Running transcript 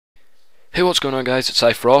Hey, what's going on, guys? It's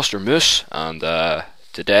iFrost or Moose, and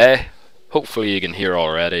today, hopefully you can hear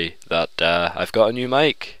already that I've got a new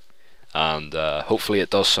mic, and hopefully it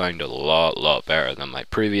does sound a lot better than my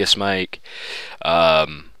previous mic.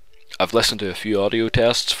 I've listened to a few audio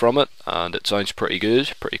tests from it, and it sounds pretty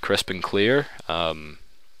good, pretty crisp and clear.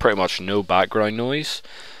 Pretty much no background noise,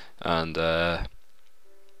 and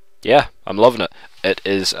yeah, I'm loving it. It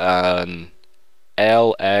is an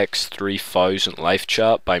LX-3000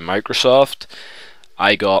 LifeChat by Microsoft.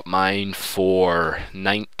 I got mine for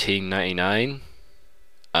 $19.99,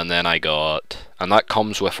 and then and that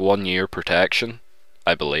comes with 1 year protection,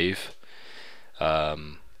 I believe.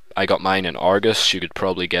 I got mine in Argus. You could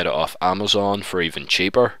probably get it off Amazon for even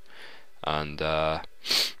cheaper, and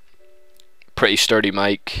pretty sturdy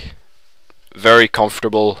mic, very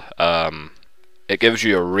comfortable. It gives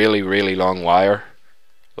you a really long wire,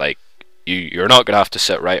 like. You're not going to have to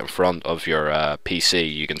sit right in front of your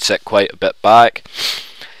PC. You can sit quite a bit back.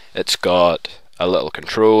 It's got a little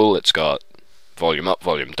control. It's got volume up,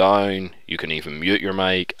 volume down. You can even mute your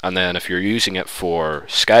mic. And then if you're using it for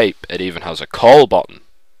Skype, it even has a call button.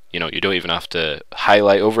 You know, you don't even have to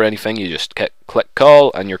highlight over anything. You just click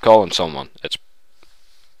call and you're calling someone. It's,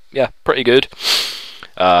 yeah, pretty good.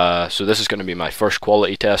 So this is going to be my first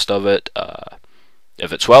quality test of it.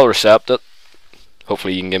 If it's well received,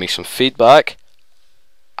 hopefully you can give me some feedback.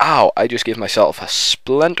 Ow, I just gave myself a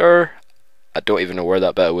splinter. I don't even know where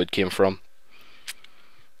that bit of wood came from.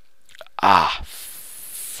 Ah,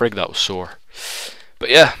 frig, that was sore. But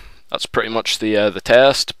yeah, that's pretty much the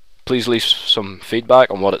test. Please leave some feedback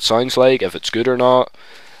on what it sounds like, if it's good or not.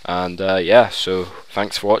 And yeah, so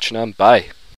thanks for watching and bye.